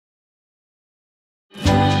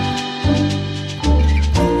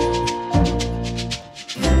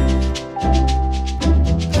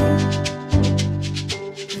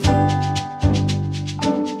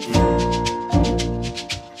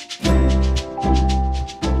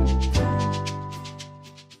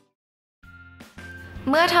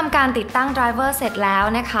เมื่อทำการติดตั้งไดรเวอร์เสร็จแล้ว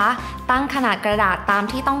นะคะตั้งขนาดกระดาษตาม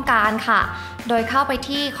ที่ต้องการค่ะโดยเข้าไป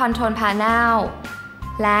ที่ Control Panel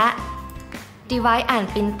และ Device and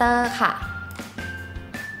Printer ค่ะ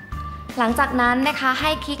หลังจากนั้นนะคะใ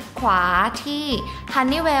ห้คลิกขวาที่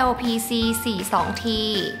Honeywell PC42t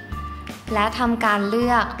และทำการเลื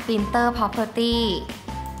อก Printer Property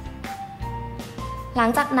หลัง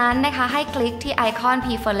จากนั้นนะคะให้คลิกที่ไอคอน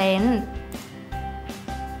Preference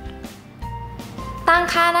ตั้ง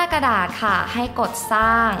ค่าหน้ากระดาษค่ะให้กดส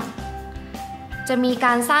ร้างจะมีก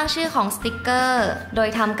ารสร้างชื่อของสติกเกอร์โดย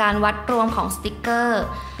ทำการวัดรวมของสติกเกอร์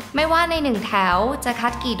ไม่ว่าใน1แถวจะคั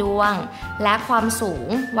ดกี่ดวงและความสูง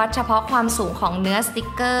วัดเฉพาะความสูงของเนื้อสติก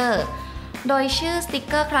เกอร์โดยชื่อสติก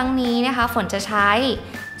เกอร์ครั้งนี้นะคะฝนจะใช้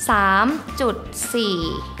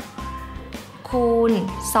 3.4 คูณ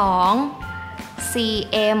 2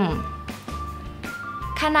 cm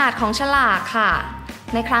ขนาดของฉลากค่ะ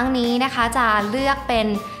ในครั้งนี้นะคะจะเลือกเป็น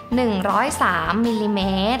103มิลลิเม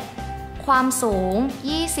ตรความสูง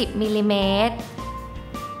20มิลลิเมตร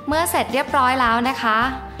เมื่อเสร็จเรียบร้อยแล้วนะคะ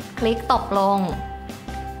คลิกตกลง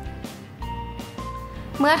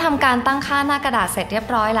เมื่อทำการตั้งค่าหน้ากระดาษเสร็จเรียบ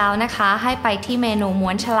ร้อยแล้วนะคะให้ไปที่เมนูม้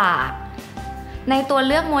วนฉลากในตัวเ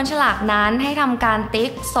ลือกม้วนฉลากนั้นให้ทำการติ๊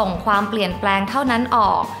กส่งความเปลี่ยนแปลงเท่านั้นอ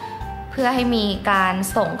อกเพื่อให้มีการ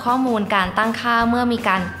ส่งข้อมูลการตั้งค่าเมื่อมีก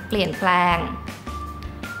ารเปลี่ยนแปลง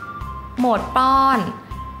โหมดป้อน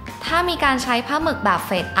ถ้ามีการใช้ผ้าหมึกแบบเ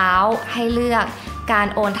ฟดเอาท์ให้เลือกการ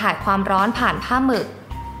โอนถ่ายความร้อนผ่านผ้าหมึก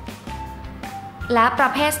และปร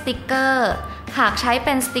ะเภทสติกเกอร์หากใช้เ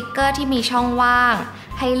ป็นสติกเกอร์ที่มีช่องว่าง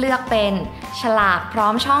ให้เลือกเป็นฉลากพร้อ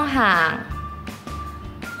มช่องห่าง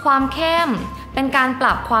ความเข้มเป็นการป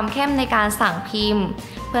รับความเข้มในการสั่งพิมพ์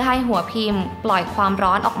เพื่อให้หัวพิมพ์ปล่อยความ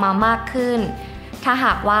ร้อนออกมามากขึ้นถ้าห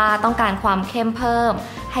ากว่าต้องการความเข้มเพิ่ม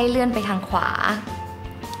ให้เลื่อนไปทางขวา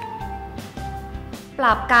ป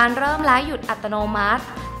รับการเริ่มและหยุดอัตโนมัติ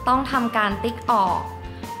ต้องทำการติ๊กออก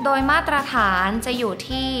โดยมาตรฐานจะอยู่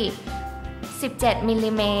ที่17มิล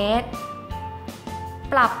ลิเมตร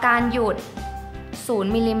ปรับการหยุด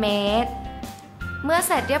0มิลลิเมตรเมื่อเ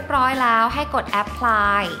สร็จเรียบร้อยแล้วให้กด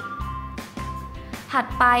Apply ถัด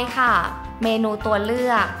ไปค่ะเมนูตัวเลื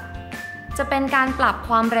อกจะเป็นการปรับค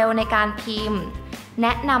วามเร็วในการพิมพ์แน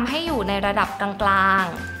ะนำให้อยู่ในระดับกลาง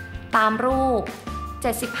ๆตามรูป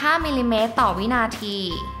75มิลลิเมตรต่อวินาที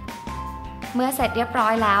เมื่อเสร็จเรียบร้อ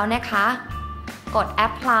ยแล้วนะคะกด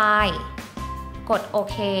Apply กดโอ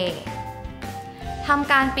เคท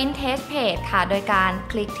ำการ Print Test Page ค่ะโดยการ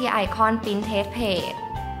คลิกที่ไอคอน Print Test Page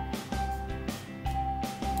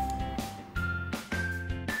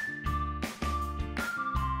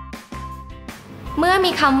เมื่อ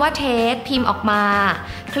มีคำว่า Test พิมพ์ออกมา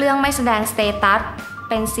เครื่องไม่แสดง Status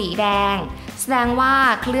เป็นสีแดงแสดงว่า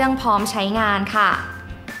เครื่องพร้อมใช้งานค่ะ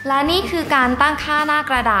และนี่คือการตั้งค่าหน้า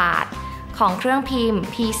กระดาษของเครื่องพิมพ์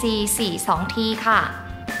PC42t ค่ะ